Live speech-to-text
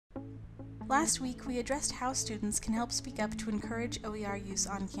Last week, we addressed how students can help speak up to encourage OER use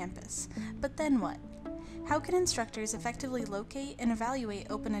on campus. But then what? How can instructors effectively locate and evaluate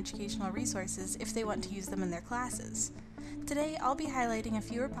open educational resources if they want to use them in their classes? Today, I'll be highlighting a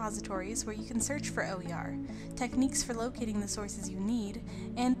few repositories where you can search for OER, techniques for locating the sources you need,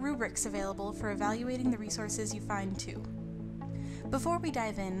 and rubrics available for evaluating the resources you find too. Before we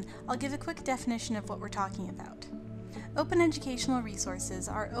dive in, I'll give a quick definition of what we're talking about. Open educational resources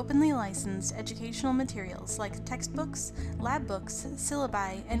are openly licensed educational materials like textbooks, lab books,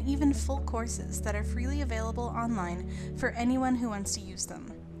 syllabi, and even full courses that are freely available online for anyone who wants to use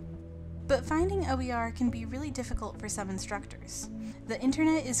them. But finding OER can be really difficult for some instructors. The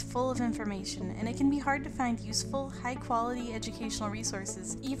internet is full of information, and it can be hard to find useful, high-quality educational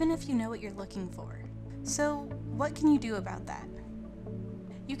resources even if you know what you're looking for. So, what can you do about that?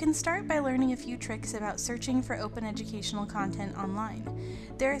 You can start by learning a few tricks about searching for open educational content online.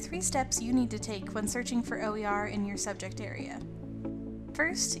 There are 3 steps you need to take when searching for OER in your subject area.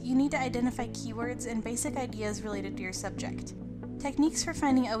 First, you need to identify keywords and basic ideas related to your subject. Techniques for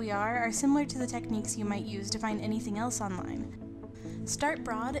finding OER are similar to the techniques you might use to find anything else online. Start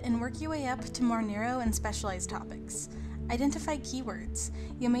broad and work your way up to more narrow and specialized topics. Identify keywords.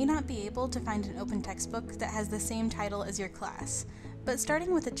 You may not be able to find an open textbook that has the same title as your class, but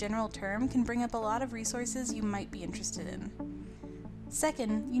starting with a general term can bring up a lot of resources you might be interested in.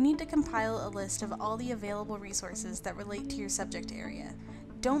 Second, you need to compile a list of all the available resources that relate to your subject area.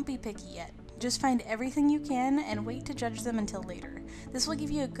 Don't be picky yet. Just find everything you can and wait to judge them until later. This will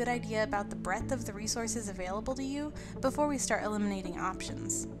give you a good idea about the breadth of the resources available to you before we start eliminating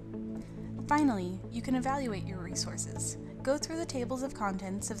options. Finally, you can evaluate your resources. Go through the tables of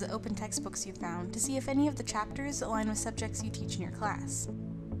contents of the open textbooks you found to see if any of the chapters align with subjects you teach in your class.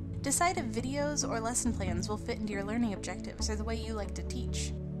 Decide if videos or lesson plans will fit into your learning objectives or the way you like to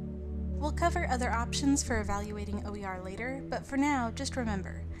teach. We'll cover other options for evaluating OER later, but for now, just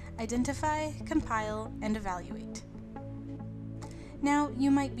remember, identify, compile, and evaluate. Now, you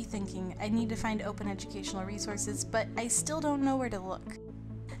might be thinking, I need to find open educational resources, but I still don't know where to look.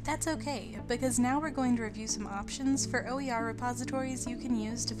 That's okay, because now we're going to review some options for OER repositories you can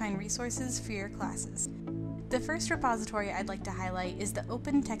use to find resources for your classes. The first repository I'd like to highlight is the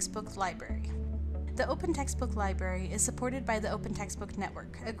Open Textbook Library. The Open Textbook Library is supported by the Open Textbook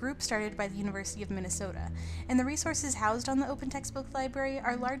Network, a group started by the University of Minnesota, and the resources housed on the Open Textbook Library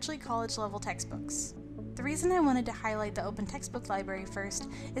are largely college-level textbooks. The reason I wanted to highlight the Open Textbook Library first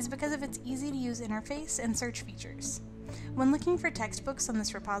is because of its easy-to-use interface and search features. When looking for textbooks on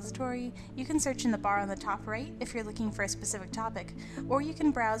this repository, you can search in the bar on the top right if you're looking for a specific topic, or you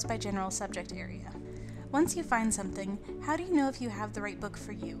can browse by general subject area. Once you find something, how do you know if you have the right book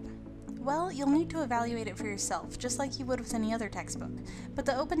for you? Well, you'll need to evaluate it for yourself, just like you would with any other textbook, but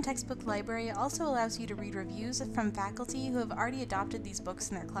the Open Textbook Library also allows you to read reviews from faculty who have already adopted these books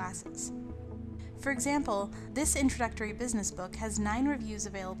in their classes. For example, this introductory business book has 9 reviews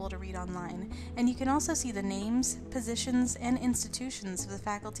available to read online, and you can also see the names, positions, and institutions of the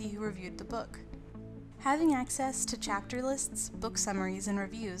faculty who reviewed the book. Having access to chapter lists, book summaries, and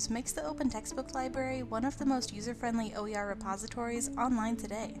reviews makes the Open Textbook Library one of the most user-friendly OER repositories online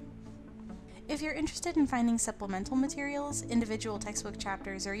today. If you're interested in finding supplemental materials, individual textbook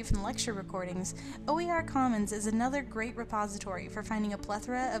chapters, or even lecture recordings, OER Commons is another great repository for finding a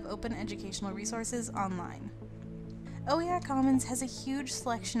plethora of open educational resources online. OER Commons has a huge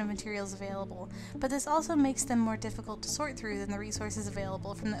selection of materials available, but this also makes them more difficult to sort through than the resources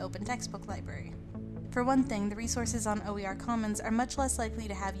available from the Open Textbook Library. For one thing, the resources on OER Commons are much less likely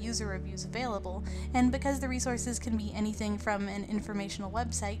to have user reviews available, and because the resources can be anything from an informational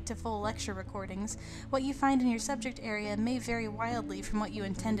website to full lecture recordings, what you find in your subject area may vary wildly from what you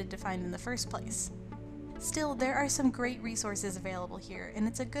intended to find in the first place. Still, there are some great resources available here, and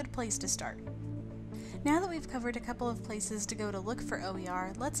it's a good place to start. Now that we've covered a couple of places to go to look for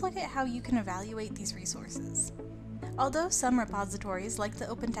OER, let's look at how you can evaluate these resources. Although some repositories, like the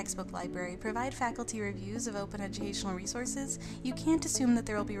Open Textbook Library, provide faculty reviews of open educational resources, you can't assume that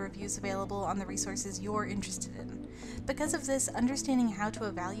there will be reviews available on the resources you're interested in. Because of this, understanding how to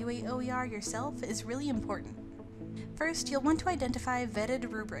evaluate OER yourself is really important. First, you'll want to identify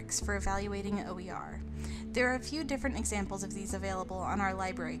vetted rubrics for evaluating OER. There are a few different examples of these available on our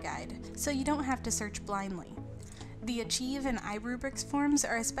library guide, so you don't have to search blindly. The Achieve and iRubrics forms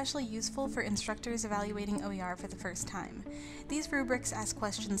are especially useful for instructors evaluating OER for the first time. These rubrics ask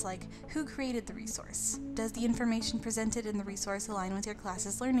questions like, who created the resource? Does the information presented in the resource align with your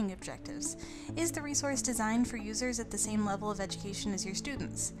class's learning objectives? Is the resource designed for users at the same level of education as your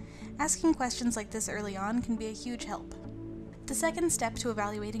students? Asking questions like this early on can be a huge help. The second step to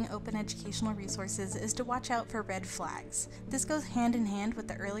evaluating open educational resources is to watch out for red flags. This goes hand in hand with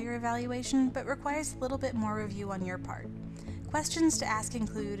the earlier evaluation, but requires a little bit more review on your part. Questions to ask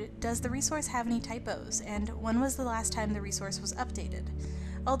include, does the resource have any typos, and when was the last time the resource was updated?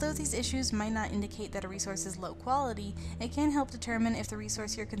 Although these issues might not indicate that a resource is low quality, it can help determine if the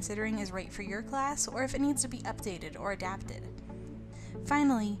resource you're considering is right for your class or if it needs to be updated or adapted.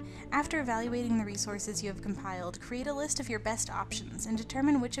 Finally, after evaluating the resources you have compiled, create a list of your best options and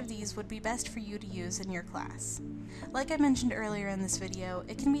determine which of these would be best for you to use in your class. Like I mentioned earlier in this video,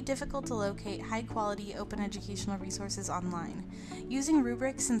 it can be difficult to locate high-quality open educational resources online. Using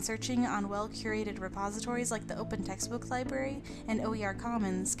rubrics and searching on well-curated repositories like the Open Textbook Library and OER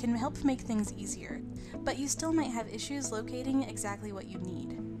Commons can help make things easier, but you still might have issues locating exactly what you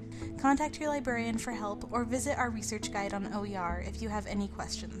need. Contact your librarian for help or visit our research guide on OER if you have any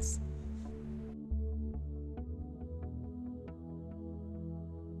questions.